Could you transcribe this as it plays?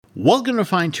Welcome to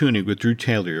Fine Tuning with Drew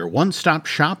Taylor, your one-stop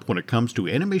shop when it comes to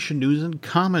animation news and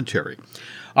commentary.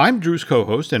 I'm Drew's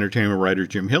co-host, entertainment writer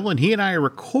Jim Hill, and he and I are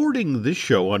recording this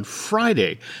show on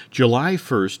Friday, July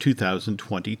 1st,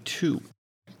 2022.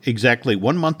 Exactly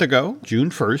 1 month ago, June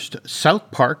 1st,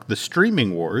 South Park, The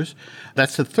Streaming Wars.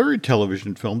 That's the third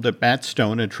television film that Matt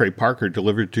Stone and Trey Parker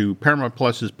delivered to Paramount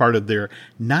Plus as part of their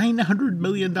 $900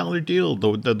 million deal,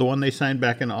 the one they signed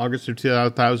back in August of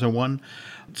 2001.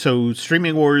 So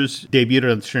Streaming Wars debuted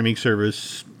on the streaming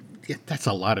service. Yeah, that's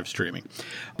a lot of streaming.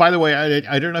 By the way,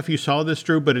 I don't know if you saw this,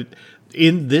 Drew, but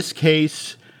in this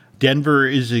case, Denver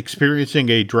is experiencing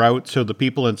a drought, so the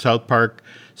people in South Park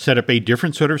set up a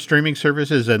different sort of streaming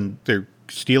services, and they're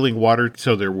stealing water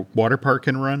so their water park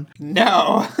can run.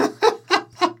 No.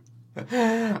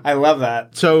 I love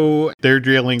that. So they're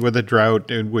dealing with a drought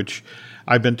in which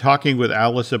I've been talking with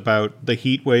Alice about the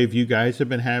heat wave you guys have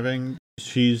been having.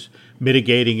 She's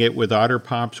mitigating it with Otter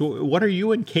Pops. What are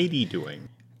you and Katie doing?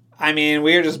 I mean,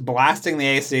 we are just blasting the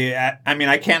AC. I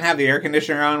can't have the air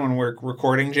conditioner on when we're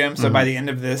recording, Jim. So by the end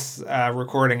of this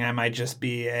recording, I might just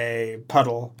be a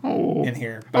puddle in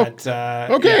here. But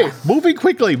okay, yeah. Moving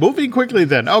quickly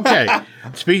then. Okay.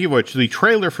 Speaking of which, the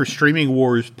trailer for Streaming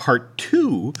Wars Part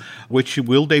 2, which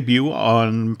will debut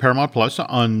on Paramount Plus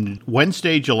on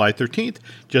Wednesday, July 13th,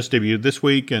 just debuted this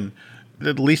week, and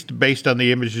at least based on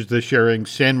the images they're sharing,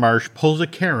 Sandmarsh pulls a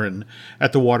Karen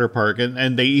at the water park,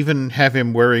 and they even have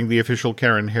him wearing the official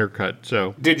Karen haircut.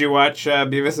 So, did you watch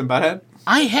Beavis and Butthead?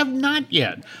 I have not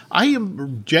yet. I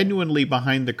am genuinely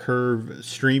behind the curve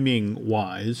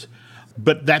streaming-wise.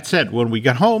 But that said, when we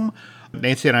got home,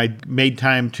 Nancy and I made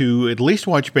time to at least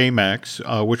watch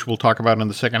Baymax, which we'll talk about in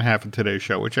the second half of today's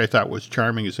show, which I thought was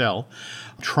charming as hell.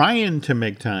 Trying to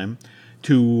make time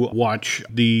to watch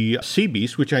the Sea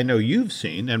Beast, which I know you've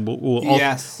seen, and we'll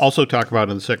also talk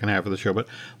about in the second half of the show. But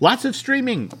lots of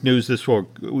streaming news this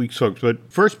week, folks. But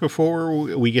first,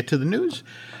 before we get to the news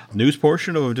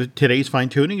portion of today's Fine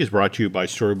Tuning is brought to you by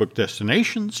Storybook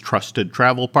Destinations, trusted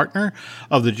travel partner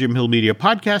of the Jim Hill Media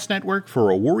Podcast Network.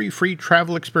 For a worry-free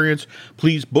travel experience,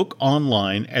 please book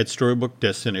online at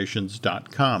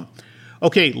StorybookDestinations.com.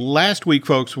 Okay, last week,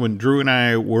 folks, when Drew and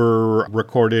I were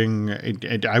recording,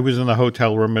 and I was in the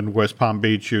hotel room in West Palm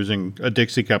Beach using a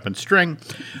Dixie cup and string,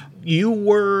 you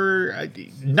were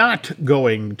not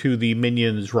going to the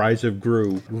Minions Rise of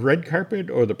Gru red carpet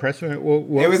or the press event?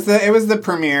 It was the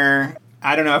premiere.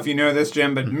 I don't know if you know this,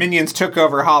 Jim, but Minions took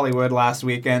over Hollywood last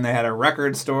weekend. They had a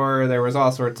record store. There was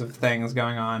all sorts of things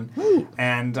going on. Ooh.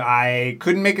 And I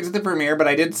couldn't make it to the premiere, but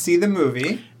I did see the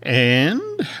movie. And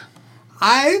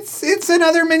it's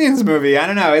another Minions movie. I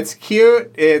don't know. It's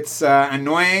cute. It's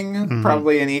annoying,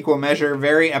 probably in equal measure.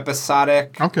 Very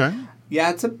episodic. Okay. Yeah,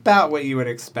 it's about what you would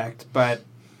expect. But,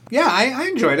 yeah, I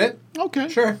enjoyed it. Okay.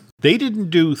 Sure. They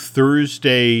didn't do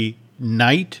Thursday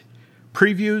night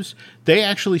previews. They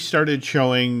actually started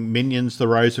showing Minions: The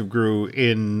Rise of Gru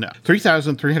in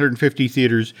 3,350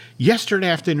 theaters yesterday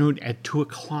afternoon at 2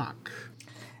 o'clock.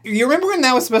 You remember when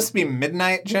that was supposed to be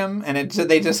midnight, Jim? And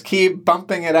they just keep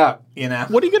bumping it up, you know?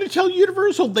 What are you going to tell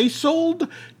Universal? They sold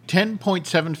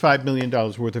 $10.75 million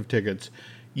worth of tickets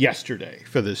yesterday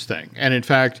for this thing. And in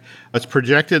fact, it's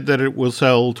projected that it will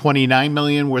sell $29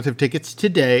 million worth of tickets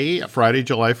today, Friday,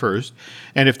 July 1st.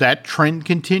 And if that trend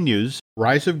continues,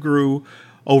 Rise of Gru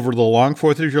over the long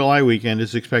 4th of July weekend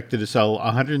is expected to sell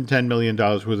 $110 million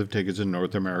worth of tickets in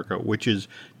North America, which is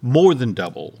more than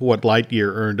double what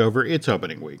Lightyear earned over its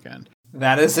opening weekend.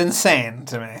 That is insane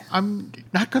to me. I'm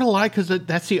not going to lie, because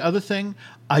that's the other thing.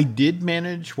 I did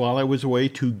manage, while I was away,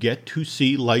 to get to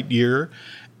see Lightyear,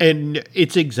 and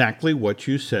it's exactly what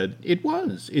you said it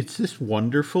was. It's this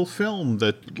wonderful film,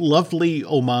 that lovely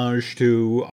homage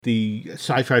to the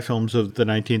sci-fi films of the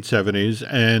 1970s,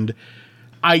 and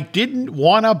I didn't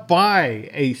want to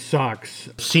buy a Sox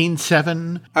Scene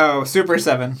 7. Oh, Super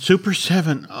 7. Super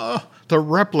 7. Oh, the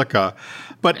replica.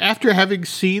 But after having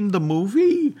seen the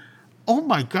movie, oh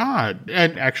my God.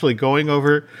 And actually going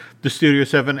over the Studio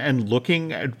 7 and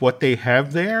looking at what they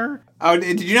have there. Oh,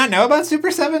 did you not know about Super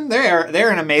 7?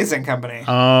 They're an amazing company.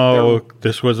 Oh,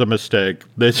 this was a mistake.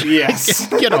 Yes.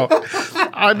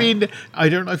 I mean, I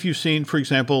don't know if you've seen, for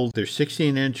example, their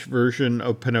 16-inch version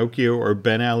of Pinocchio or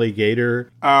Ben Alligator.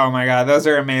 Oh my God, those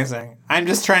are amazing. I'm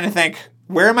just trying to think,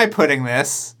 where am I putting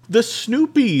this? The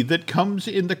Snoopy that comes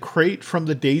in the crate from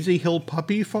the Daisy Hill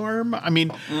Puppy Farm. I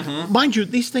mean, mind you,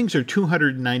 these things are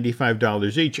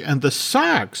 $295 each. And the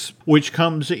Socks, which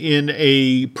comes in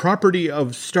a property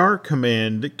of Star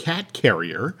Command cat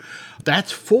carrier,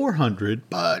 that's $400.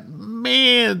 But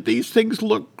man, these things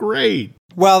look great.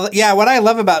 Well, yeah, what I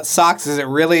love about Socks is it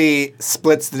really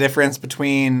splits the difference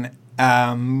between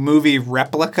movie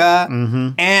replica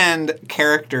and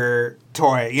character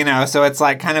toy, so it's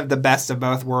like kind of the best of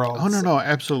both worlds. Oh, no,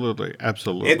 absolutely.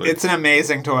 It's an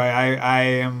amazing toy. I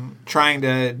am trying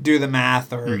to do the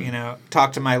math or,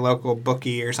 talk to my local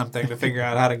bookie or something to figure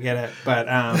out how to get it. But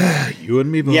you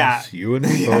and me both. Yeah. You and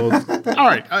me both. All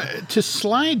right. To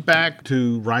slide back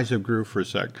to Rise of Gru for a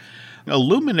sec,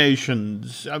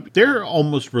 Illuminations, they're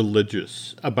almost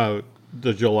religious about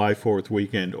the July 4th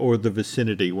weekend or the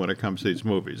vicinity when it comes to these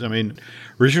movies. I mean,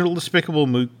 original Despicable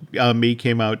Me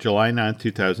came out July 9th,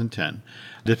 2010.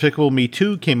 Despicable Me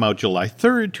 2 came out July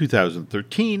 3rd,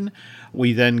 2013.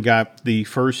 We then got the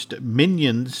first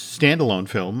Minions standalone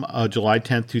film, July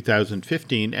 10th,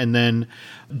 2015. And then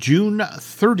June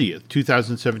 30th,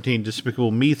 2017,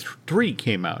 Despicable Me 3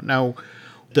 came out. Now,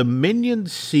 the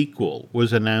Minions sequel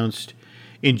was announced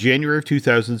in January of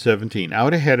 2017,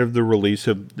 out ahead of the release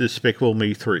of Despicable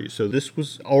Me 3. So this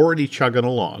was already chugging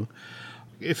along.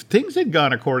 If things had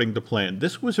gone according to plan,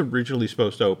 this was originally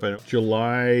supposed to open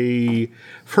July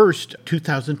 1st,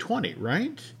 2020,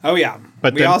 right? Oh, yeah.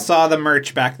 But we all saw the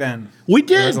merch back then. We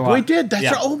did. That's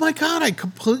Yeah. right. Oh, my God. I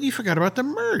completely forgot about the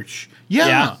merch.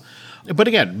 Yeah. But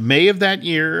again, March of that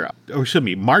year,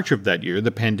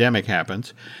 the pandemic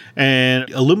happens, and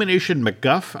Illumination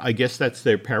MacGuff, I guess that's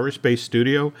their Paris-based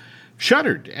studio,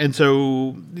 shuttered. And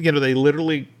so, they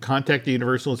literally contacted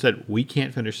Universal and said, we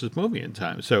can't finish this movie in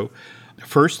time. So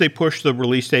first they pushed the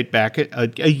release date back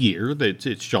a year. It's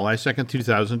July 2nd,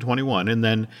 2021. And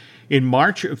then in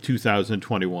March of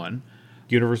 2021,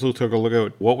 Universal took a look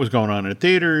at what was going on in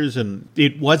theaters, and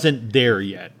it wasn't there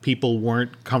yet. People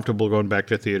weren't comfortable going back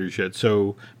to theaters yet.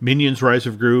 So Minions Rise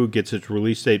of Gru gets its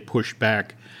release date pushed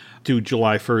back to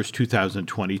July 1st,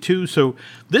 2022. So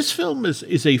this film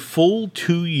is a full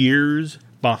 2 years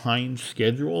behind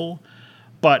schedule,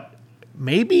 but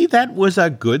maybe that was a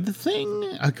good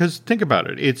thing, because think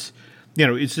about it. It's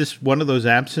just one of those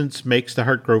absence makes the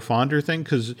heart grow fonder thing,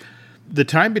 because the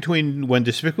time between when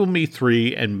Despicable Me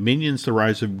 3 and Minions The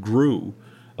Rise of Gru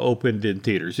opened in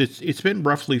theaters, it's been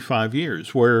roughly 5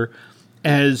 years,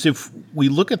 whereas if we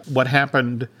look at what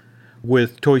happened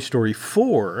with Toy Story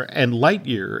 4 and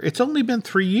Lightyear, it's only been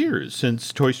 3 years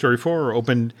since Toy Story 4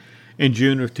 opened in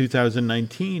June of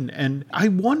 2019. And I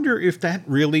wonder if that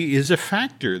really is a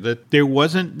factor, that there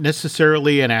wasn't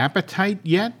necessarily an appetite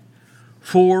yet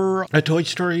for a Toy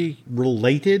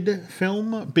Story-related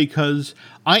film, because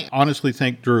I honestly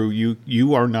think, Drew,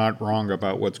 you are not wrong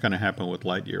about what's going to happen with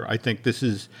Lightyear. I think this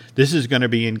is going to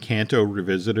be Encanto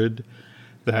revisited.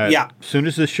 That as soon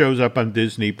as this shows up on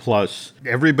Disney Plus,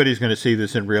 everybody's going to see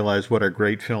this and realize what a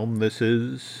great film this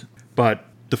is. But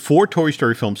the 4 Toy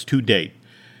Story films to date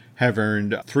have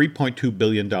earned $3.2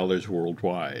 billion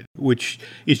worldwide, which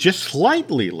is just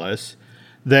slightly less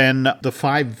than the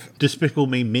 5 Despicable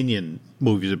Me Minion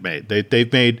movies have made.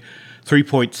 They've made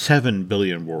 $3.7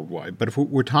 billion worldwide. But if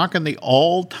we're talking the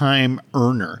all-time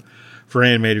earner for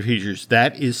animated features,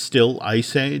 that is still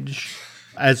Ice Age.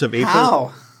 As of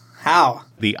April. How?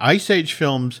 The Ice Age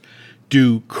films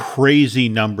do crazy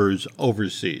numbers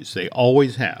overseas. They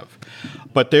always have.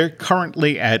 But they're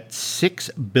currently at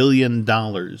 $6 billion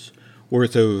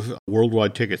worth of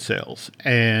worldwide ticket sales.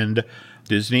 And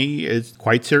Disney is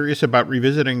quite serious about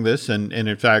revisiting this. And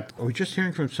in fact, we're just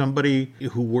hearing from somebody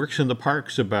who works in the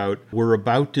parks about we're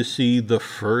about to see the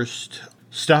first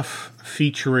stuff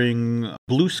featuring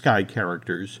Blue Sky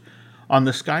characters on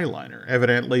the Skyliner.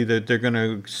 Evidently that they're going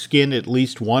to skin at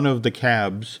least one of the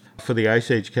cabs for the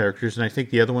Ice Age characters, and I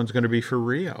think the other one's going to be for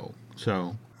Rio.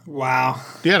 So, wow.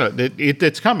 Yeah,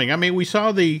 it's coming. I mean, we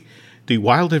saw the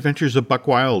Wild Adventures of Buck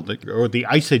Wild, or the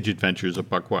Ice Age Adventures of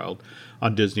Buck Wild,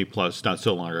 on Disney Plus not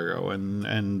so long ago,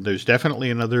 and there's definitely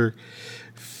another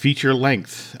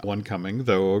feature-length one coming,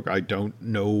 though I don't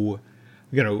know,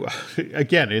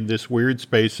 again, in this weird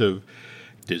space of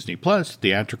Disney Plus,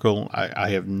 theatrical, I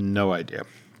have no idea.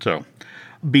 So,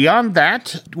 beyond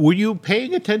that, were you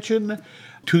paying attention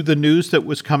to the news that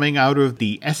was coming out of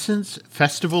the Essence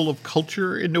Festival of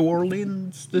Culture in New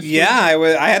Orleans this week?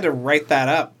 I had to write that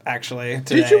up, actually,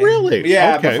 today. Did you really?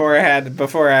 Yeah, okay.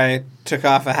 before I took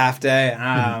off a half day.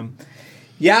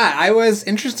 Yeah, I was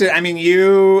interested. I mean,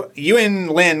 you and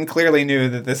Lynn clearly knew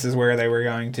that this is where they were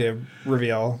going to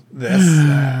reveal this.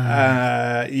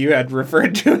 You had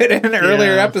referred to it in an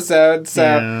earlier episode,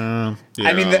 so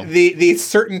I mean, the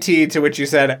certainty to which you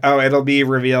said, "Oh, it'll be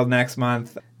revealed next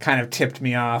month," kind of tipped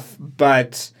me off.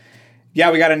 But yeah,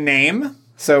 we got a name.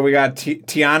 So we got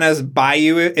Tiana's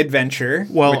Bayou Adventure.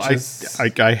 Well,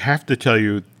 I have to tell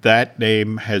you, that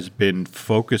name has been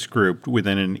focus grouped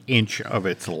within an inch of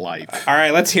its life. All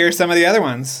right, let's hear some of the other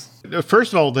ones.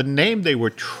 first of all, the name they were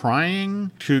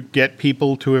trying to get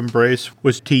people to embrace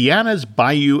was Tiana's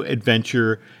Bayou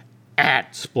Adventure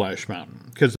at Splash Mountain,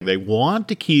 because they want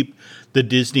to keep the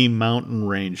Disney mountain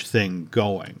range thing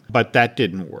going. But that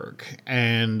didn't work.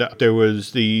 And there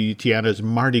was the Tiana's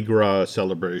Mardi Gras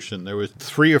celebration. There was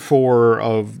 3 or 4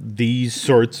 of these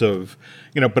sorts of,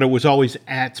 but it was always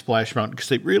at Splash Mountain because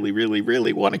they really, really,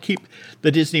 really want to keep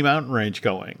the Disney mountain range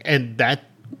going. And that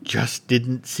just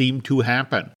didn't seem to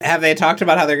happen. Have they talked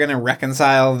about how they're going to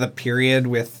reconcile the period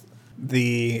with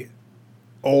the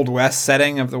Old West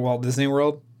setting of the Walt Disney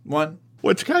World one?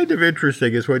 What's kind of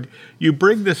interesting is when you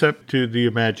bring this up to the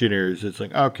Imagineers, it's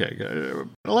like, okay,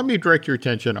 let me direct your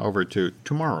attention over to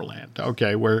Tomorrowland,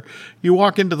 okay, where you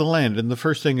walk into the land and the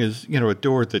first thing is, a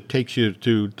door that takes you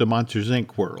to the Monsters,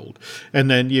 Inc. world. And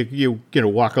then you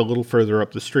walk a little further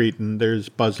up the street and there's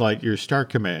Buzz Lightyear's Star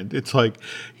Command. It's like,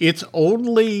 it's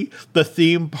only the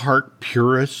theme park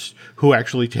purists who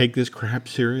actually take this crap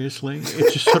seriously.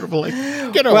 It's just sort of like,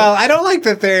 Well, I don't like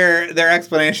that their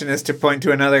explanation is to point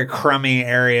to another crummy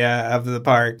area of the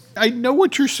park. I know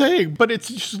what you're saying, but it's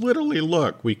just literally,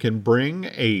 look, we can bring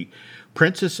a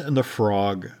Princess and the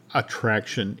Frog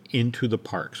attraction into the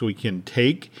park. So we can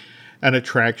take an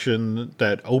attraction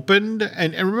that opened,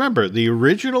 and remember, the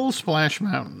original Splash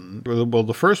Mountain, well,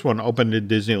 the first one opened in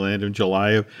Disneyland in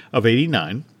July of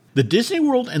 89. The Disney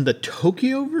World and the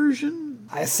Tokyo version,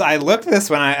 I looked at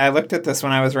this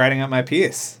when I was writing up my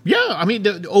piece. Yeah, I mean,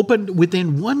 it opened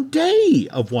within one day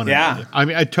of one another. I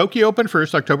mean, Tokyo opened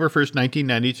first, October 1st,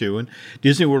 1992, and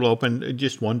Disney World opened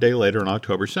just one day later on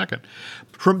October 2nd.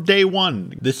 From day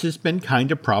one, this has been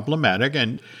kind of problematic,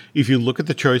 and if you look at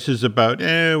the choices about,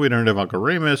 we don't have Uncle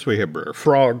Remus, we have Brer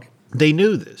Frog, they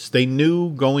knew this. They knew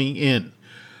going in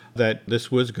that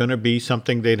this was going to be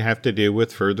something they'd have to deal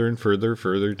with further and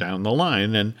further down the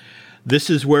line, and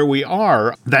this is where we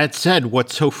are. That said,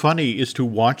 what's so funny is to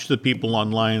watch the people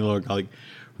online look like,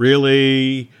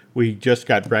 really? We just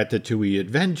got Ratatouille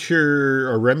Adventure,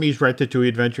 or Remy's Ratatouille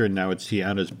Adventure, and now it's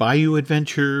Tiana's Bayou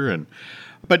Adventure.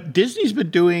 But Disney's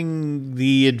been doing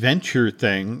the adventure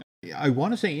thing. I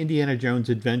want to say Indiana Jones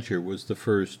Adventure was the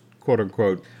first,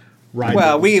 quote-unquote, ride.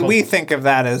 Well, we think of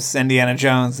that as Indiana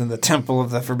Jones and the Temple of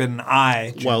the Forbidden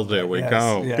Eye. Well, there we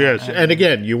go. Yeah, yes. And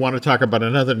again, you want to talk about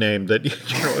another name that,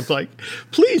 it's like,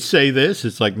 please say this.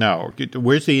 It's like, no,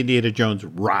 where's the Indiana Jones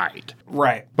ride?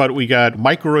 Right. But we got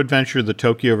Micro Adventure, the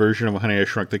Tokyo version of Honey, I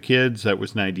Shrunk the Kids. That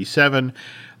was 97.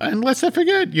 And let's not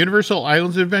forget, Universal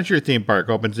Islands Adventure theme park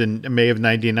opens in May of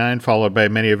 99, followed by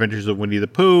Many Adventures of Winnie the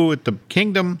Pooh at the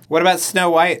Kingdom. What about Snow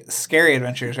White Scary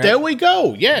Adventures, right? There we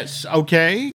go. Yes.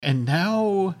 Okay. And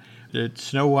now it's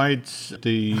Snow White's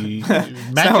the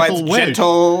magical Snow White's wish.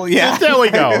 Gentle, yeah.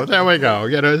 There we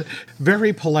go.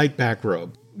 Very polite back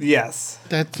robe. Yes.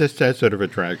 That's just that sort of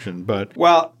attraction. But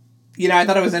well, I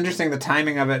thought it was interesting, the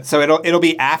timing of it. So it'll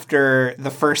be after the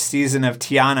first season of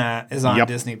Tiana is on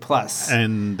Disney Plus.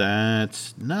 And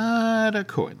that's not a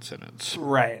coincidence.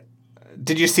 Right.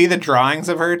 Did you see the drawings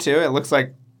of her, too? It looks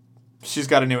like she's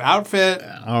got a new outfit.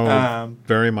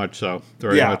 Very much so.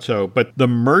 Very much so. But the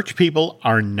merch people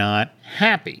are not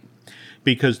happy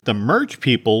because the merch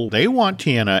people, they want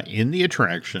Tiana in the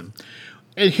attraction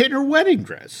and hit her wedding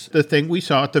dress, the thing we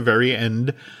saw at the very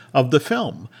end of the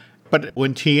film. But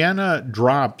when Tiana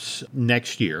drops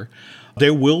next year,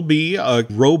 there will be a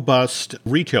robust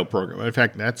retail program. In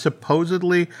fact, that's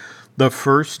supposedly the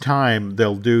first time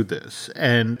they'll do this.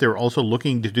 And they're also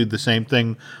looking to do the same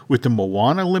thing with the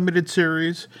Moana limited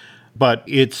series. But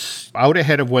it's out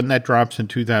ahead of when that drops in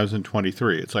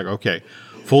 2023. It's like, okay,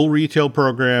 full retail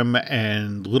program,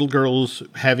 and little girls,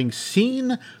 having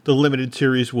seen the limited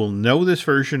series, will know this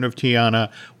version of Tiana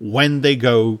when they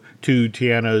go to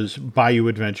Tiana's Bayou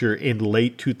Adventure in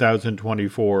late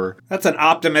 2024. That's an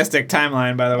optimistic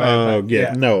timeline, by the way. Oh,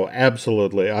 yeah. No,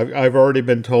 absolutely. I've already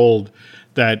been told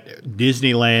that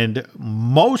Disneyland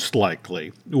most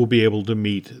likely will be able to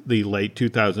meet the late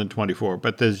 2024,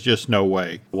 but there's just no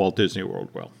way Walt Disney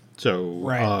World will.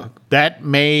 So that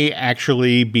may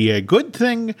actually be a good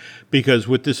thing, because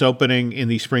with this opening in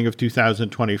the spring of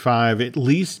 2025, at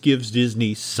least gives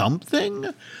Disney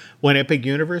something when Epic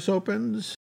Universe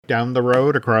opens down the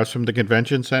road across from the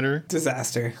convention center.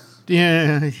 Disaster.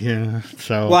 Yeah.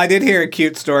 So, well, I did hear a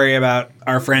cute story about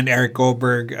our friend Eric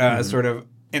Goldberg sort of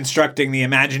instructing the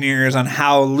Imagineers on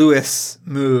how Lewis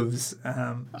moves, which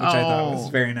I thought was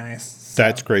very nice. So.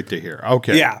 That's great to hear.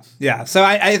 Okay. Yeah. So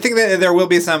I think that there will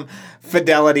be some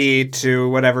fidelity to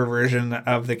whatever version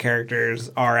of the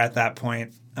characters are at that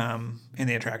point in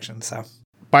the attraction. So,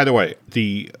 by the way,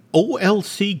 the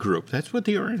OLC group, that's what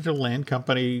the Oriental Land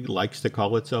Company likes to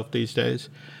call itself these days.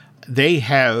 they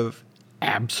have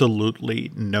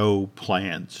absolutely no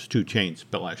plans to change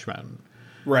Splash Mountain.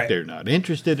 Right. They're not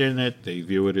interested in it. They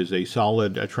view it as a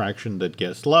solid attraction that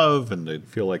guests love, and they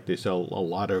feel like they sell a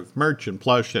lot of merch and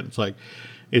plush. And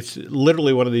it's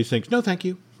literally one of these things. No, thank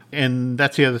you. And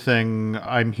that's the other thing.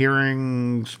 I'm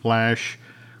hearing Splash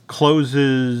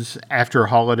closes after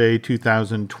holiday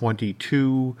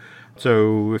 2022.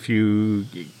 So if you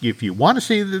want to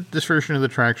see this version of the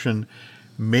attraction,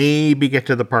 maybe get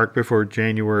to the park before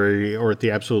January or at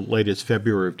the absolute latest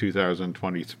February of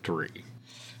 2023.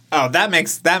 Oh, that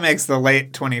makes the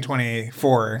late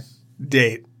 2024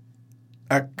 date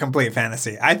a complete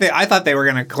fantasy. I thought they were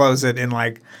going to close it in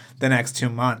like the next 2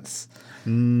 months.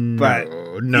 But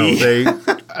no, they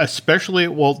especially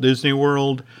at Walt Disney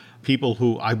World, people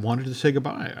who I wanted to say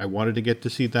goodbye. I wanted to get to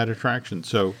see that attraction.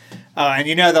 So, and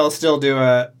they'll still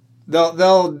do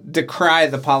they'll decry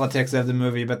the politics of the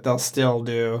movie, but they'll still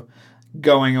do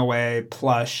going away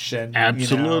plush and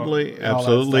absolutely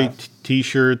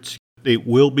T-shirts. It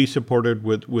will be supported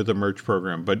with a merch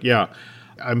program. But yeah,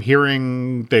 I'm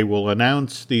hearing they will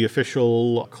announce the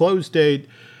official close date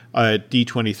at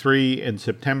D23 in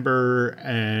September,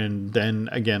 and then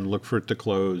again look for it to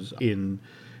close in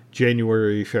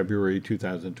January, February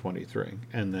 2023.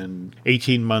 And then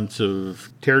 18 months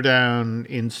of teardown,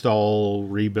 install,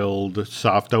 rebuild,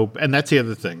 soft open. And that's the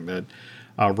other thing, that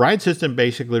ride system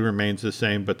basically remains the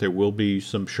same, but there will be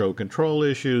some show control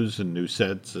issues and new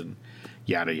sets and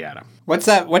yada yada.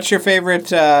 What's your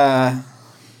favorite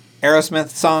Aerosmith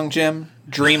song, Jim?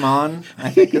 Dream On, I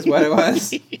think is what it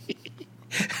was.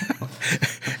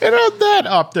 And on that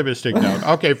optimistic note,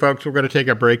 okay, folks, we're going to take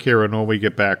a break here, and when we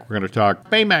get back, we're going to talk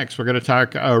Baymax. We're going to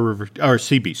talk our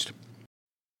Sea Beast.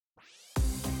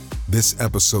 This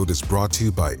episode is brought to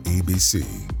you by ABC.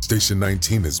 Station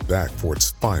 19 is back for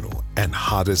its final and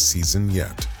hottest season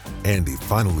yet. Andy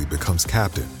finally becomes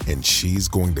captain, and she's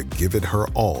going to give it her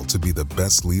all to be the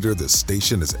best leader the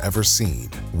station has ever seen.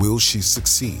 Will she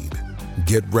succeed?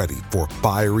 Get ready for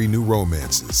fiery new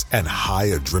romances and high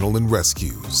adrenaline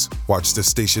rescues. Watch the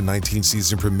Station 19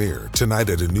 season premiere tonight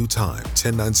at a new time,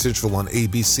 10/9 Central on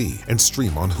ABC, and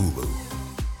stream on Hulu.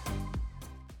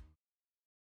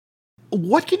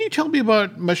 What can you tell me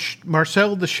about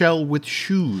Marcel the Shell with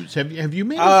shoes? Have you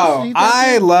managed to see that?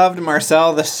 I loved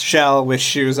Marcel the Shell with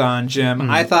shoes on, Jim. Mm-hmm.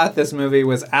 I thought this movie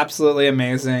was absolutely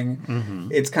amazing. Mm-hmm.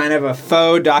 It's kind of a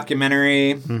faux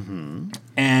documentary. Mm-hmm.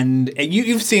 And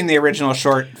you've seen the original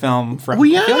short film from I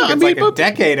feel like it's a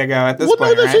decade ago at this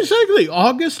point, that's exactly.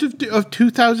 August of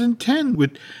 2010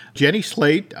 with Jenny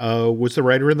Slate was the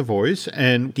writer and the voice,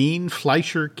 and Dean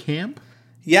Fleischer Camp.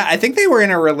 Yeah, I think they were in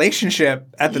a relationship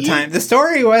at the time. The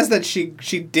story was that she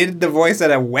did the voice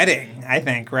at a wedding, I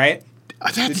think, right?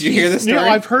 Did you hear the story? No,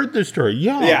 I've heard the story.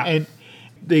 Yeah. And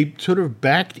they sort of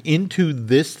backed into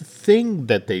this thing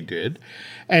that they did.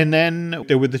 And then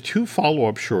there were the two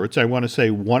follow-up shorts. I want to say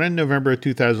one in November of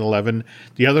 2011,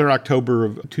 the other in October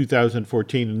of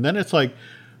 2014. And then it's like,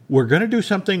 we're going to do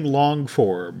something long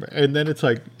form. And then it's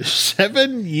like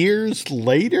 7 years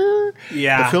later.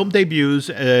 Yeah. The film debuts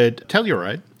at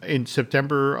Telluride in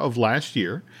September of last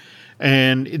year.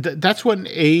 And that's when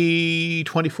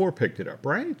A24 picked it up,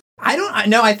 right? I don't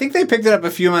know. I think they picked it up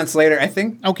a few months later. I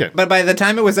think. Okay. But by the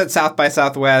time it was at South by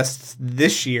Southwest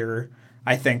this year,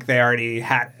 I think they already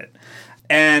had it.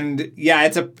 And yeah,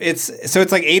 it's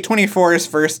like A24's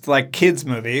first like kids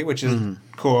movie, which is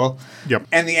cool. Yep.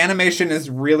 And the animation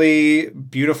is really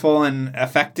beautiful and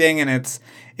affecting, and it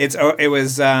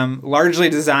was largely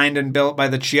designed and built by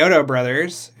the Chiodo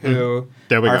brothers, who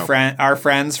are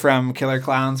friends from Killer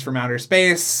Clowns from Outer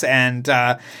Space and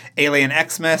Alien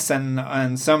Xmas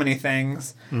and so many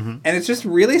things. Mm-hmm. And it's just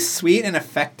really sweet and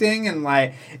affecting, and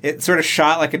like it's sort of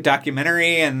shot like a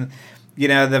documentary, and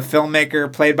the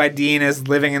filmmaker played by Dean is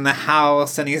living in the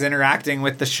house and he's interacting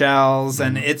with the shells,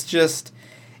 and it's just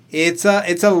it's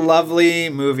a lovely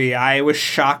movie. I was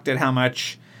shocked at how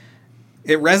much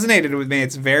it resonated with me.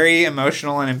 It's very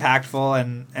emotional and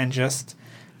impactful and just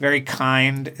very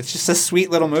kind. It's just a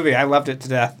sweet little movie. I loved it to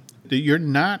death. You're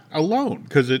not alone,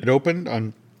 because it opened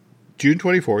on June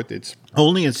 24th. It's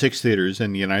only in 6 theaters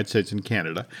in the United States and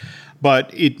Canada.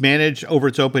 But it managed over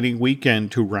its opening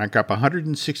weekend to rack up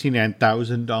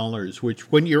 $169,000,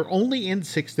 which when you're only in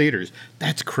 6 theaters,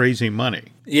 that's crazy money.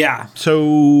 Yeah.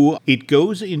 So it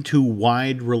goes into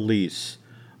wide release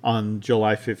on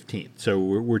July 15th. So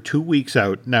we're 2 weeks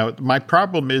out. Now, my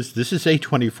problem is this is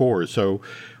A24, so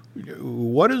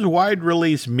what does wide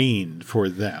release mean for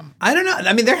them? I don't know.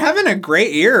 I mean, they're having a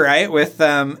great year, right? With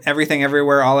Everything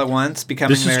Everywhere All at Once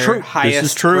becoming their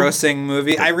highest grossing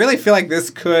movie. I really feel like this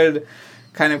could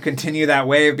kind of continue that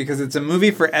wave because it's a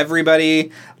movie for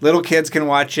everybody. Little kids can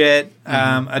watch it.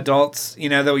 Adults,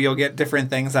 though you'll get different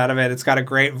things out of it. It's got a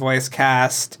great voice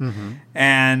cast.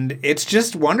 And it's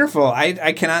just wonderful.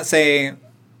 I cannot say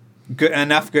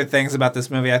enough good things about this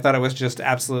movie. I thought it was just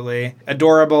absolutely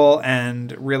adorable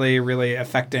and really, really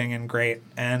affecting and great.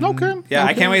 And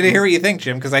I can't wait to hear what you think,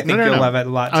 Jim, because I think you'll love it a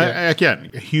lot too.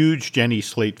 Again, huge Jenny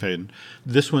Slate fan.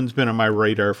 This one's been on my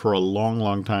radar for a long,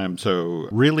 long time. So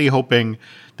really hoping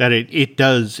that it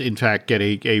does, in fact, get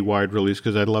a wide release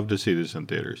because I'd love to see this in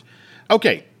theaters.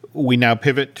 Okay. We now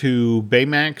pivot to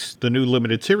Baymax, the new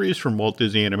limited series from Walt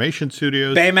Disney Animation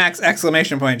Studios. Baymax,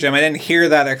 exclamation point, Jim. I didn't hear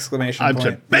that exclamation point.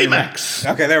 Said Baymax.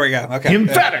 Okay, there we go. Okay.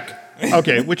 Emphatic.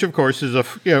 Okay, which of course is a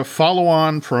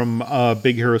follow-on from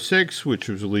Big Hero 6, which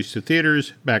was released to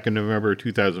theaters back in November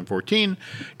 2014,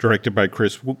 directed by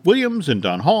Chris Williams and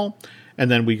Don Hall. And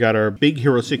then we got our Big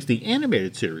Hero 6, the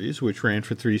animated series, which ran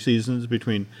for 3 seasons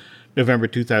between November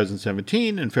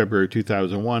 2017 and February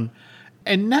 2001.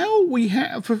 And now we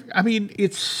have,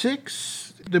 it's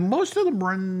 6, most of them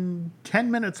run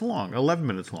 10 minutes long, 11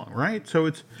 minutes long, right? So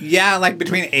it's... Yeah, like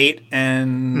between 8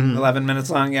 and 11 minutes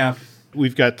long, yeah.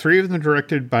 We've got 3 of them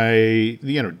directed by,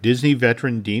 Disney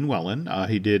veteran Dean Wellen.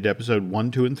 He did episode 1,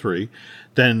 2, and 3.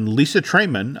 Then Lisa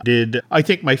Treyman did, I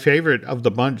think, my favorite of the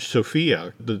bunch,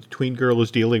 Sophia. The tween girl is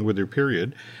dealing with her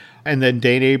period. And then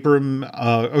Dan Abrams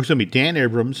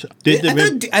did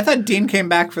I thought Dean came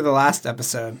back for the last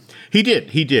episode. He did.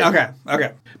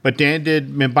 Okay. But Dan did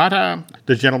Mimbata,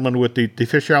 the gentleman with the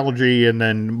fish allergy, and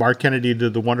then Mark Kennedy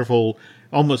did the wonderful,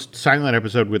 almost silent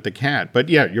episode with the cat. But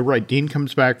yeah, you're right. Dean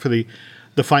comes back for the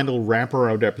final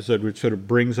wraparound episode, which sort of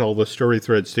brings all the story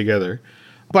threads together.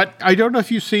 But I don't know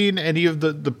if you've seen any of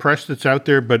the press that's out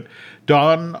there, but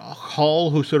Don Hall,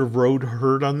 who sort of rode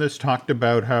herd on this, talked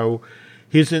about how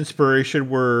his inspiration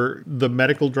were the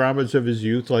medical dramas of his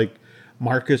youth, like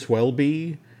Marcus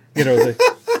Welby, the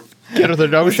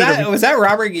notion was that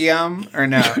Robert Guillaume or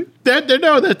no?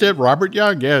 That's Robert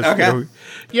Young, yes. Okay.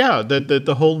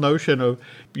 The whole notion of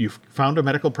you found a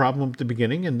medical problem at the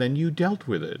beginning and then you dealt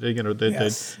with it,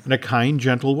 in a kind,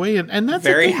 gentle way, and that's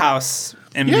very House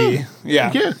MD.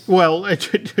 Yeah. Well,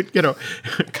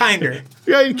 kinder.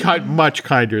 Yeah, much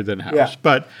kinder than House,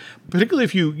 but particularly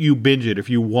if you binge it, if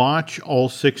you watch all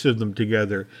 6 of them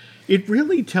together, it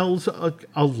really tells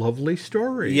a lovely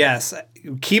story. Yes.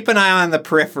 Keep an eye on the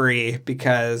periphery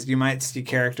because you might see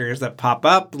characters that pop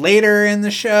up later in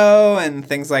the show and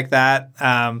things like that.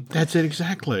 That's it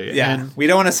exactly. Yeah. And we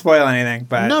don't want to spoil anything,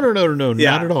 but... No,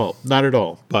 not at all. Not at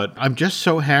all. But I'm just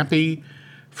so happy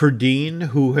for Dean,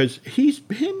 he's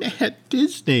been at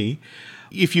Disney.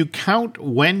 If you count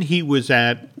when he was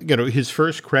at, his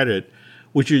first credit,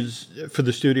 which is for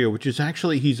the studio, which is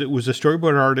actually, was a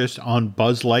storyboard artist on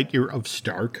Buzz Lightyear of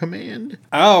Star Command.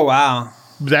 Oh, wow.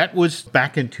 That was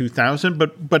back in 2000,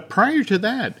 but prior to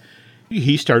that,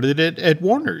 he started it at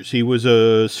Warner's. He was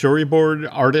a storyboard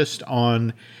artist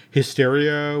on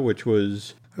Hysteria, which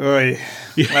was... Oy.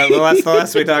 Well, the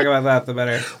less we talk about that, the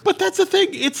better. But that's the thing.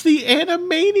 It's the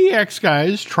Animaniacs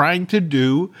guys trying to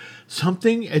do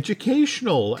something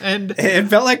educational. And it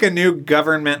felt like a new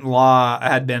government law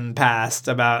had been passed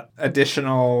about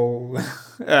additional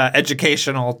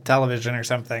educational television or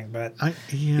something. But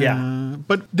yeah.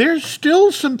 But there's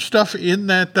still some stuff in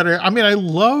that I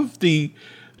love the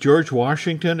George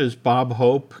Washington as Bob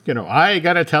Hope. I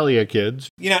got to tell you, kids.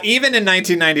 Even in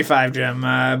 1995, Jim,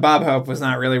 Bob Hope was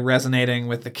not really resonating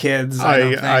with the kids,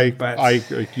 I don't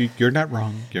think. You're not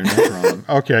wrong. You're not wrong.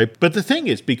 Okay. But the thing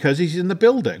is, because he's in the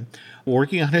building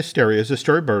working on Hysteria as a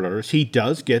storyboard artist, he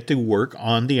does get to work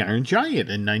on The Iron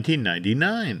Giant in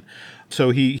 1999.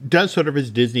 So he does sort of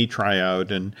his Disney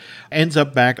tryout and ends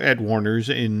up back at Warner's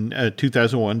in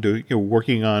 2001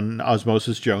 working on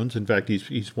Osmosis Jones. In fact,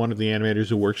 he's one of the animators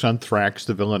who works on Thrax,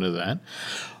 the villain of that.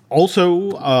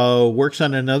 Also works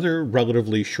on another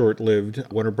relatively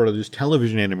short-lived Warner Brothers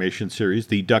television animation series,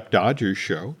 The Duck Dodgers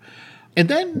Show. And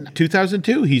then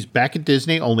 2002, he's back at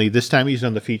Disney, only this time he's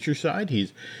on the feature side.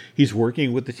 He's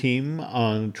working with the team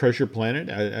on Treasure Planet,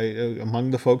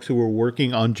 among the folks who were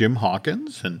working on Jim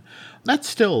Hawkins, and that's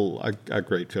still a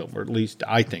great film, or at least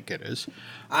I think it is.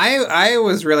 I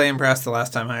was really impressed the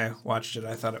last time I watched it.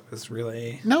 I thought it was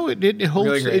really it holds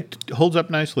really great. It holds up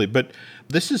nicely. But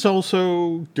this is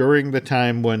also during the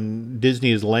time when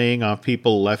Disney is laying off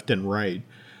people left and right.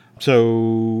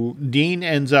 So Dean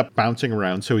ends up bouncing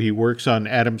around. So he works on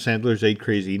Adam Sandler's 8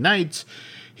 Crazy Nights.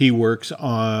 He works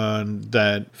on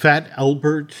that Fat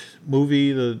Albert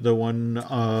movie, the one...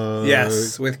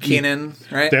 yes, with Keenan,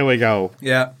 right? There we go.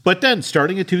 Yeah. But then,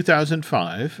 starting in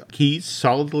 2005, he's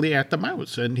solidly at the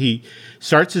mouse, and he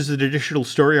starts as an additional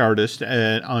story artist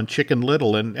on Chicken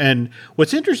Little. And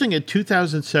what's interesting, in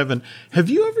 2007, have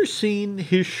you ever seen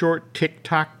his short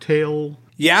TikTok tale?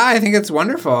 Yeah, I think it's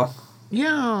wonderful.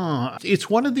 Yeah, it's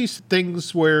one of these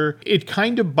things where it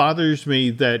kind of bothers me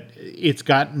that it's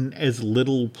gotten as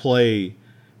little play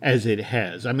as it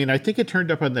has. I mean, I think it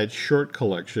turned up on that short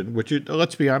collection, which,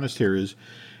 let's be honest here,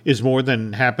 is more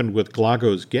than happened with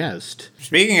Glago's Guest.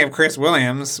 Speaking of Chris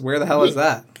Williams, where the hell is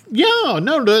that? Yeah,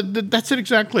 no, that's it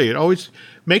exactly. It always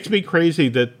makes me crazy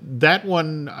that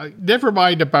one, never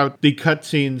mind about the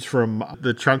cutscenes from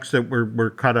the chunks that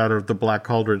were cut out of the Black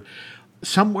Cauldron.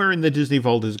 Somewhere in the Disney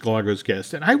Vault is Glago's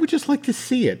Guest, and I would just like to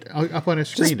see it up on a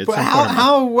screen.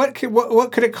 What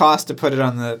could it cost to put it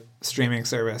on the streaming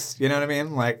service? You know what I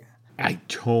mean? Like, I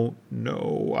don't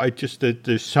know.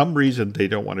 There's some reason they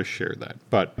don't want to share that.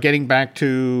 But getting back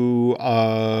to,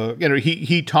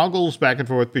 he toggles back and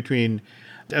forth between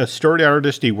a story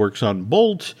artist. He works on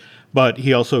Bolt, but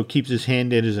he also keeps his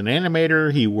hand in as an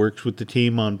animator. He works with the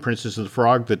team on Princess and the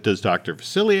Frog that does Dr.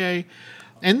 Facilier.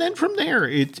 And then from there,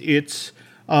 he's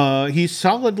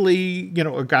solidly,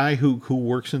 a guy who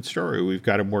works in story. We've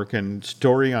got him working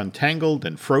story on Tangled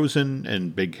and Frozen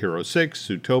and Big Hero 6,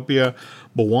 Zootopia,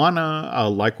 Moana,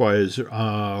 likewise,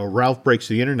 Ralph Breaks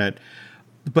the Internet.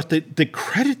 But the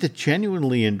credit that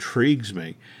genuinely intrigues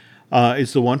me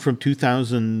is the one from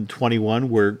 2021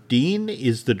 where Dean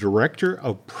is the director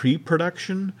of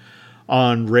pre-production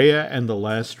on Raya and the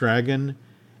Last Dragon.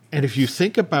 And if you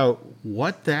think about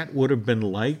what that would have been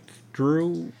like,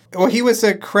 Drew... Well, he was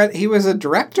a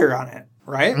director on it,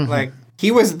 right? Mm-hmm. Like,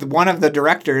 he was one of the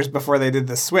directors before they did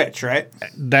the switch, right?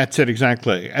 That's it,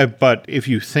 exactly. But if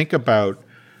you think about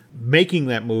making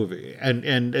that movie,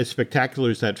 and as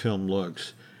spectacular as that film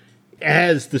looks,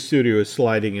 as the studio is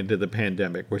sliding into the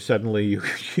pandemic, where suddenly you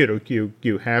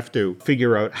have to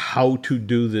figure out how to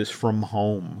do this from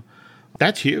home,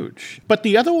 that's huge. But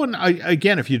the other one,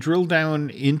 again, if you drill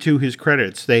down into his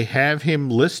credits, they have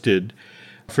him listed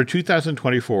for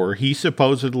 2024. He's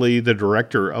supposedly the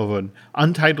director of an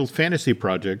untitled fantasy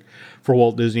project for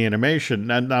Walt Disney Animation.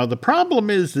 Now the problem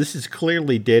is this is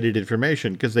clearly dated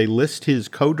information because they list his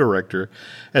co-director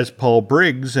as Paul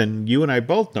Briggs, and you and I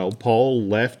both know Paul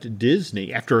left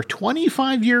Disney after a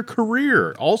 25-year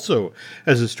career, also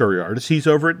as a story artist. He's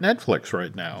over at Netflix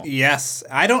right now. Yes.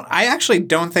 I actually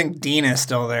don't think Dean is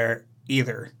still there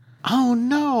either. Oh,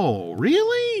 no.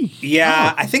 Really?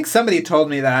 Yeah, Oh. I think somebody told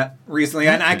me that recently.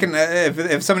 Okay. And I can,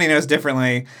 if somebody knows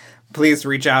differently, please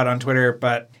reach out on Twitter.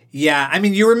 But yeah, I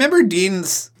mean, you remember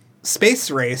Dean's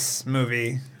Space Race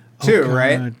movie too,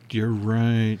 right? You're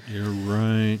right.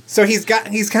 So he's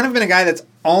kind of been a guy that's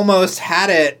almost had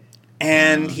it,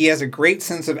 and he has a great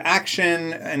sense of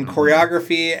action and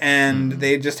choreography, and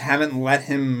they just haven't let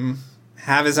him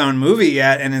have his own movie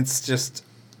yet. And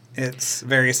it's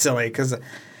very silly because,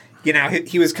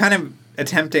 he was kind of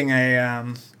attempting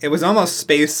it was almost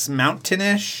Space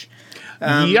Mountain-ish.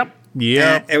 Yep.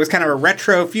 It was kind of a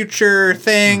retro future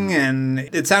thing, and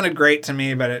it sounded great to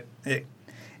me, but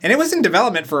it was in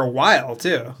development for a while,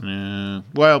 too. Yeah.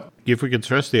 Well, if we can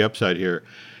stress the upside here,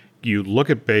 you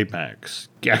look at Baymax,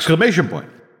 exclamation point.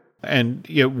 And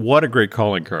what a great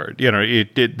calling card.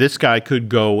 This guy could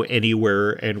go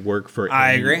anywhere and work for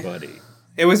anybody. Agree.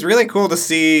 It was really cool to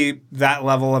see that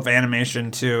level of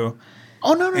animation, too.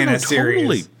 Oh, no,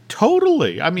 series.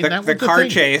 Totally. I mean, the car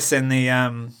chase and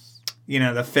the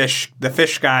the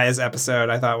fish guys episode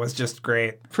I thought was just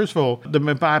great. First of all, the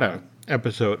Mabata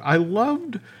episode, I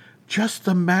loved just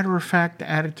the matter-of-fact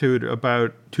attitude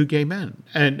about two gay men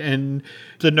and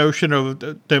the notion of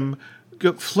them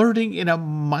flirting in a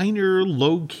minor,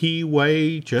 low-key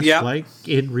way, just like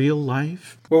in real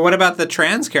life. Well, what about the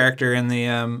trans character in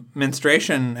the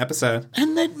menstruation episode?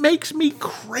 And that makes me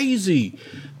crazy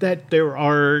that there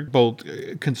are both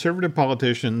conservative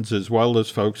politicians as well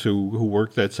as folks who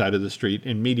work that side of the street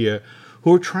in media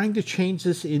who are trying to change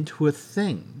this into a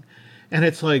thing. And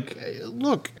it's like,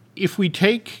 look, if we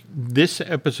take this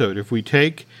episode, if we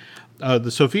take the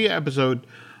Sophia episode,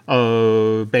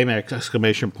 Baymax,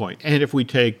 exclamation point, and if we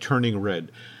take Turning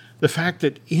Red, the fact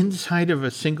that inside of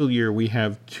a single year we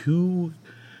have two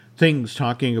things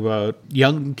talking about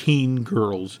young teen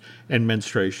girls and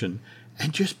menstruation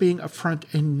and just being upfront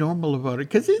and normal about it,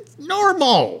 because it's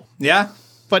normal. Yeah.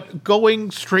 But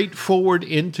going straight forward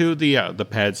into the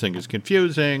pads thing is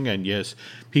confusing, and yes,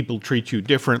 people treat you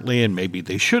differently, and maybe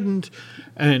they shouldn't.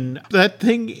 And that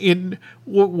thing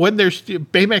when there's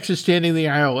Baymax is standing in the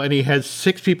aisle, and he has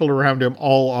 6 people around him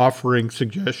all offering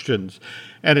suggestions,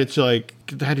 and it's like,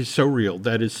 that is so real.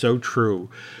 That is so true.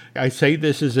 I say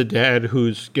this as a dad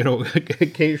who's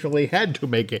occasionally had to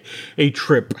make a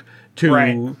trip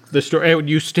to the store, and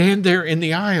you stand there in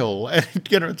the aisle, and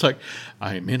it's like,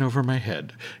 I'm in over my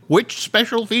head. Which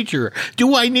special feature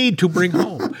do I need to bring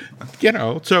home?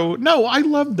 So no, I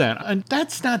love that, and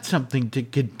that's not something to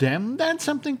condemn. That's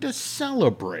something to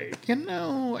celebrate. And,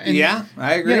 yeah,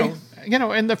 I agree.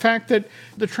 And the fact that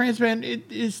the trans man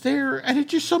is there, and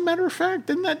it's just so matter of fact.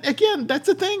 And that, again, that's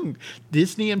the thing.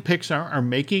 Disney and Pixar are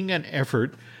making an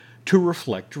effort to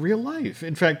reflect real life.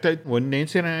 In fact, when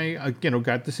Nancy and I,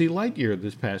 got to see Lightyear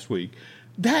this past week,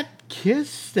 that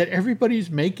kiss that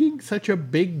everybody's making such a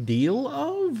big deal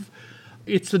of,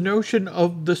 it's the notion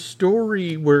of the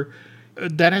story where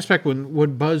that aspect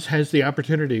when Buzz has the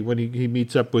opportunity, when he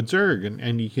meets up with Zurg,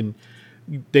 and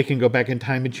they can go back in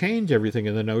time and change everything,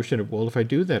 and the notion of, well, if I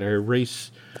do that, I erase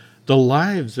the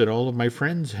lives that all of my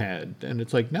friends had. And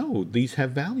it's like, no, these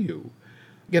have value.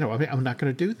 I'm not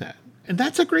going to do that. And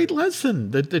that's a great lesson,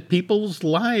 that people's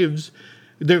lives,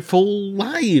 their full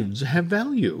lives, have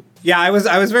value. Yeah, I was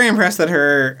very impressed that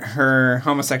her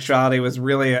homosexuality was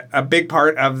really a big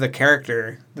part of the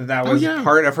character. That was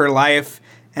part of her life,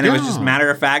 and it was just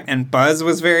matter of fact. And Buzz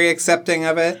was very accepting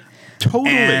of it. Totally.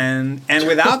 And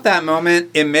without that moment,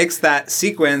 it makes that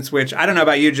sequence, which I don't know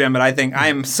about you, Jim, but I think I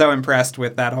am so impressed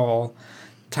with that whole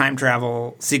time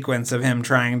travel sequence of him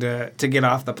trying to get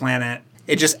off the planet.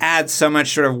 It just adds so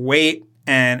much sort of weight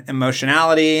and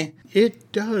emotionality.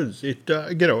 It does.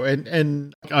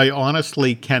 And I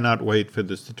honestly cannot wait for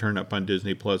this to turn up on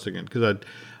Disney Plus again, because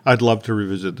I'd love to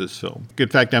revisit this film. In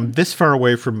fact, I'm this far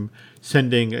away from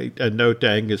sending a note to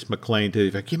Angus MacLane to the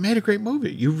effect, you made a great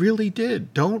movie. You really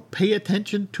did. Don't pay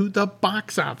attention to the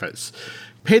box office.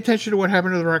 Pay attention to what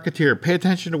happened to The Rocketeer. Pay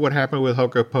attention to what happened with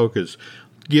Hocus Pocus.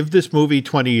 Give this movie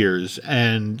 20 years,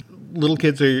 and little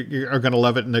kids are going to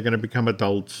love it, and they're going to become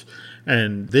adults.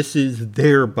 And this is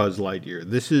their Buzz Lightyear.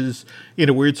 This is, in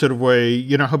a weird sort of way,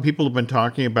 how people have been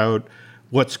talking about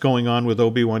what's going on with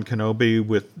Obi-Wan Kenobi,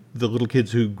 with the little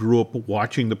kids who grew up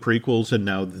watching the prequels, and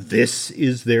now this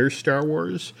is their Star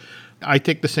Wars. I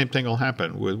think the same thing will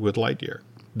happen with Lightyear.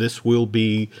 This will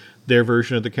be their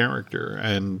version of the character.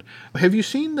 And have you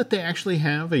seen that they actually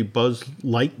have a Buzz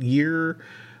Lightyear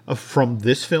from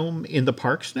this film in the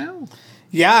parks now?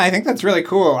 Yeah, I think that's really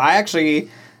cool. I actually,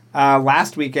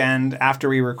 last weekend after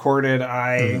we recorded,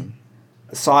 I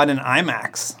saw it in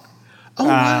IMAX. Oh,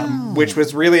 wow. Which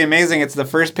was really amazing. It's the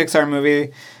first Pixar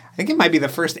movie, I think it might be the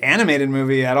first animated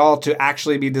movie at all, to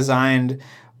actually be designed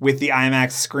with the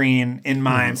IMAX screen in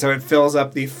mind. So it fills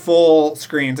up the full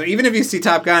screen. So even if you see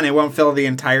Top Gun, it won't fill the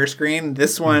entire screen.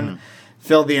 This one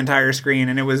filled the entire screen,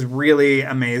 and it was really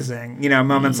amazing.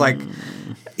 Moments like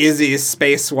Izzy's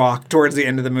spacewalk towards the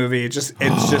end of the movie, it's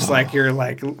just like you're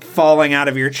like falling out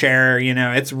of your chair.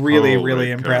 It's really,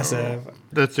 really impressive.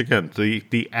 That's, again,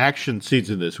 the action scenes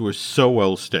in this were so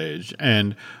well staged.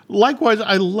 And likewise,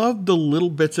 I love the little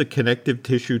bits of connective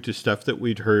tissue to stuff that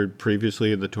we'd heard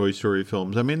previously in the Toy Story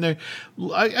films. I mean,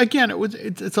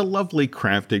 it's a lovely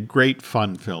crafted, great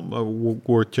fun film,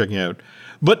 worth checking out.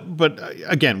 But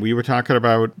again, we were talking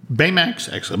about Baymax, !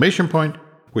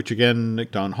 Which, again,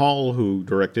 Don Hall, who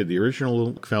directed the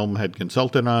original film, had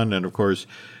consulted on. And, of course,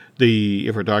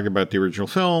 if we're talking about the original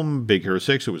film, Big Hero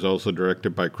 6, it was also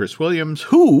directed by Chris Williams,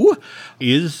 who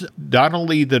is not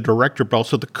only the director, but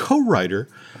also the co-writer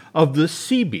of The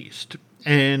Sea Beast.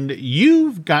 And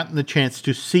you've gotten the chance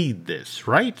to see this,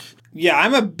 right? Yeah,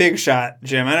 I'm a big shot,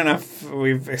 Jim. I don't know if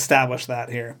we've established that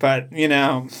here, but,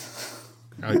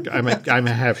 I'm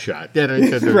a half shot.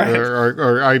 Right.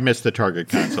 Or I missed the target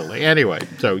constantly. Anyway,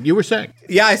 so you were saying.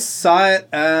 Yeah, I saw it.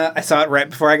 I saw it right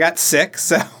before I got sick.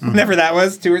 So whenever that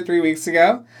was, 2 or 3 weeks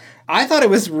ago, I thought it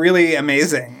was really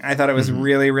amazing. I thought it was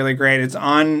really, really great. It's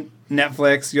on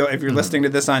Netflix. If you're listening to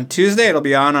this on Tuesday, it'll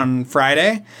be on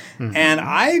Friday. And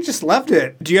I just loved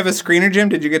it. Do you have a screener, Jim?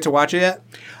 Did you get to watch it yet?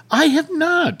 I have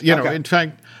not. In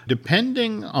fact,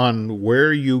 depending on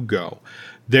where you go,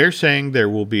 they're saying there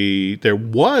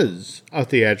was a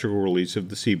theatrical release of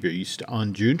The Sea Beast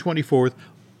on June 24th,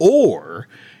 or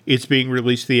it's being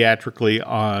released theatrically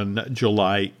on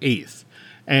July 8th.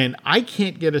 And I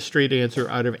can't get a straight answer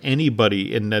out of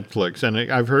anybody in Netflix. And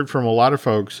I've heard from a lot of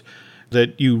folks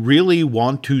that you really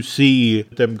want to see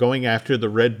them going after the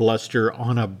red bluster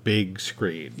on a big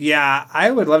screen. Yeah,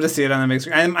 I would love to see it on the big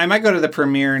screen. I might go to the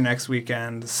premiere next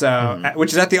weekend,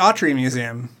 which is at the Autry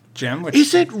Museum, Jim. Which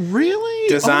is it really?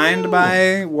 Designed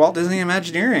by Walt Disney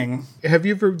Imagineering. Have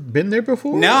you ever been there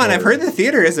before? No, and I've heard the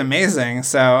theater is amazing,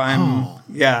 so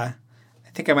I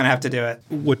think I'm going to have to do it.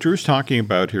 What Drew's talking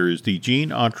about here is the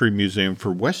Gene Autry Museum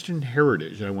for Western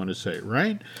Heritage, I want to say,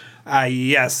 right?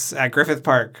 Yes, at Griffith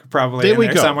Park, probably there we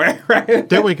there go. somewhere, right?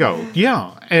 There we go.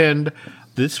 Yeah, and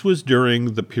this was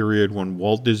during the period when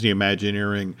Walt Disney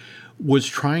Imagineering was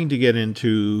trying to get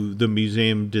into the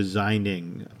museum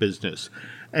designing business.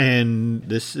 And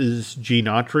this is Gene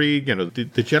Autry,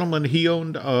 the gentleman, he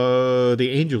owned the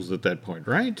Angels at that point,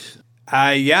 right?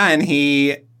 Yeah, and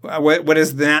he... What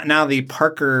is now the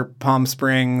Parker Palm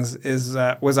Springs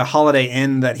was a Holiday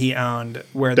Inn that he owned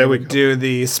where they would do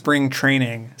the spring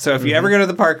training. So if you ever go to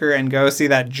the Parker and go see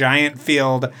that giant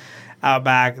field out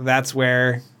back, that's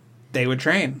where they would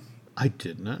train. I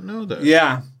did not know that.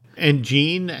 Yeah. And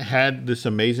Gene had this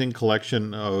amazing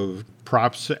collection of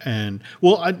props and,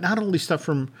 not only stuff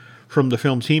from the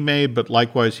films he made, but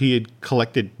likewise he had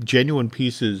collected genuine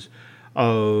pieces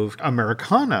of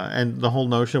Americana, and the whole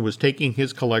notion was taking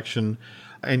his collection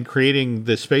and creating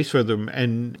the space for them.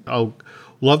 And I'll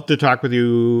love to talk with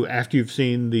you after you've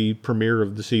seen the premiere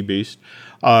of The Sea Beast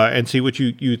and see what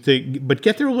you think. But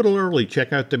get there a little early.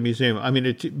 Check out the museum. I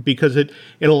mean, because in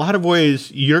a lot of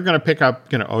ways, you're going to pick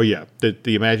up, the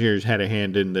Imagineers had a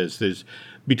hand in this. There's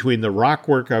between the rock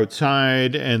work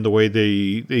outside and the way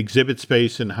the exhibit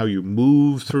space and how you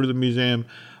move through the museum.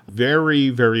 Very,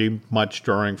 very much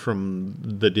drawing from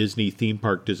the Disney theme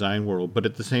park design world, but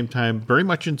at the same time, very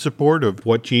much in support of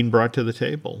what Gene brought to the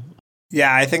table.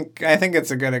 Yeah, I think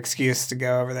it's a good excuse to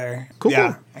go over there. Cool.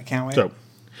 Yeah, I can't wait. So,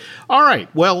 all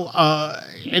right. Well,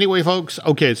 anyway, folks.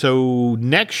 Okay, so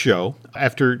next show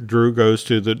after Drew goes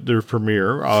to the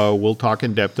premiere, we'll talk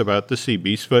in depth about the Sea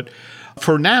Beast, but.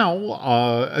 For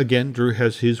now, again, Drew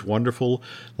has his wonderful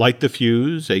Light the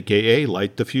Fuse, a.k.a.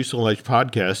 Light the Fuselage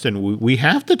podcast, and we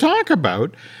have to talk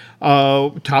about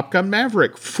Top Gun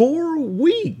Maverick 4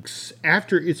 weeks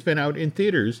after it's been out in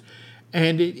theaters,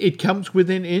 and it comes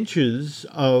within inches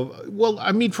of,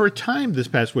 for a time this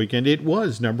past weekend, it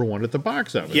was number one at the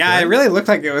box office. Yeah, right? It really looked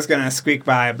like it was going to squeak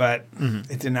by, but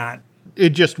it did not.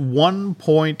 It just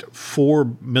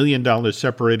 $1.4 million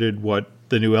separated what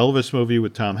the new Elvis movie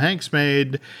with Tom Hanks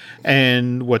made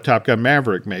and what Top Gun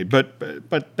Maverick made. But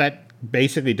that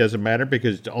basically doesn't matter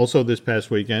because also this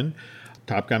past weekend,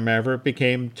 Top Gun Maverick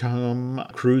became Tom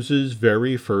Cruise's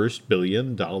very first $1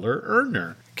 billion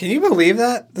earner. Can you believe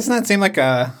that? Doesn't that seem like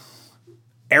a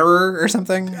error or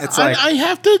something? It's like I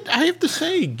have to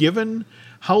say, given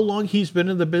how long he's been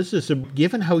in the business and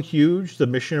given how huge the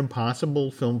Mission Impossible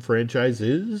film franchise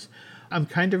is, I'm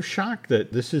kind of shocked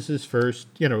that this is his first,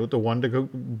 the one to go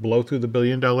blow through the $1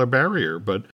 billion barrier.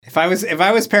 But if I was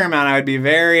Paramount, I would be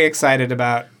very excited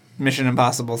about Mission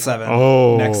Impossible 7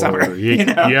 next summer.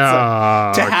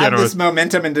 Yeah. So to have this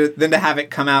momentum and then to have it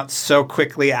come out so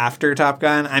quickly after Top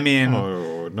Gun, I mean...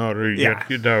 again,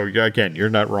 you're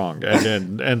not wrong.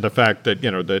 And the fact that,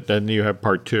 that then you have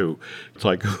part 2. It's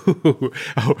like,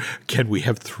 can we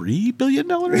have $3 billion?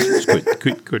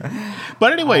 Could.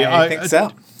 But anyway... I think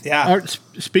so. Yeah.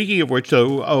 Speaking of which,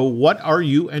 though, what are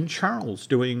you and Charles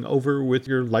doing over with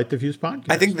your Light the Fuse podcast?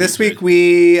 I think this week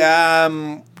we,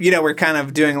 we're kind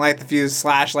of doing Light the Fuse /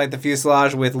 Light the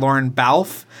Fuselage with Lauren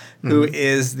Balfe, who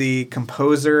is the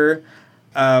composer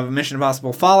of Mission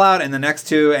Impossible Fallout and the next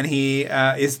two, and he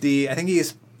is I think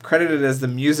he's credited as the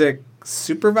music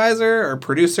supervisor or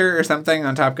producer or something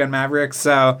on Top Gun Maverick.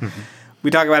 So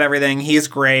we talk about everything. He's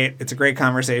great. It's a great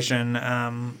conversation.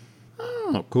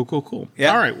 Oh, cool.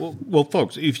 Yeah. All right. Well,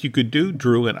 folks, if you could do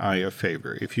Drew and I a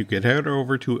favor, if you could head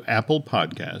over to Apple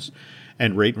Podcasts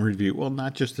and rate and review, well,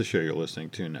 not just the show you're listening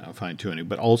to now, Fine Tuning,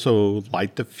 but also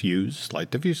Light the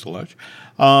Fuselage.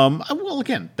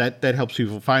 Again, that helps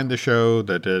people find the show,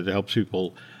 that helps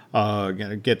people,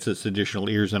 gets us additional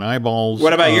ears and eyeballs.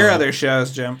 What about your other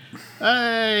shows, Jim?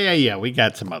 Yeah, we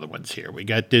got some other ones here. We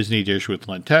got Disney Dish with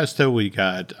Len Testa. We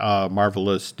got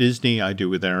Marvelous Disney, I Do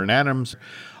with Aaron Adams.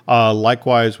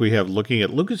 Likewise, we have Looking at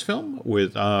Lucasfilm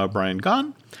with Brian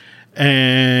Gunn.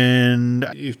 And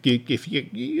if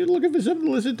you're looking for something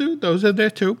to listen to, those are there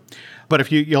too. But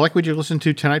if you like what you listen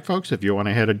to tonight, folks, if you want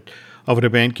to head over to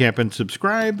Bandcamp and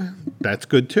subscribe, that's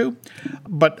good too.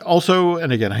 But also,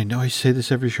 and again, I know I say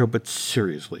this every show, but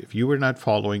seriously, if you are not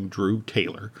following Drew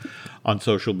Taylor on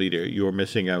social media, you are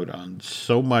missing out on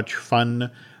so much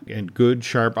fun and good,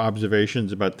 sharp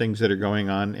observations about things that are going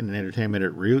on in entertainment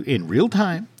in real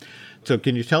time. So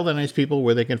can you tell the nice people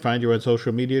where they can find you on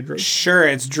social media, Drew? Sure,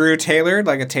 it's Drew Tailored,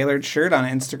 like a tailored shirt on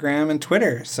Instagram and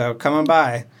Twitter. So come on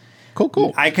by.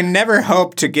 Cool. I can never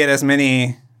hope to get as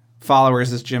many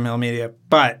followers as Jim Hill Media,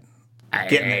 but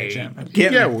getting there,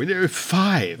 Jim. We're there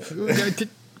 5.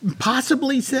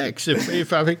 Possibly 6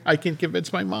 if I can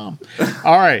convince my mom.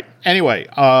 All right. Anyway,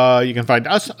 you can find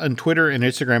us on Twitter and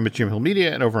Instagram at Jim Hill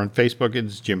Media, and over on Facebook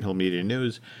it's Jim Hill Media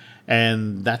News.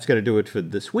 And that's going to do it for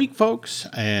this week, folks.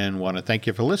 And want to thank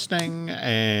you for listening.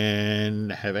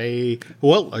 And have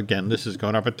again, this is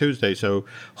going up on Tuesday, so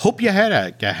hope you had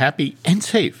a happy and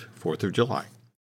safe 4th of July.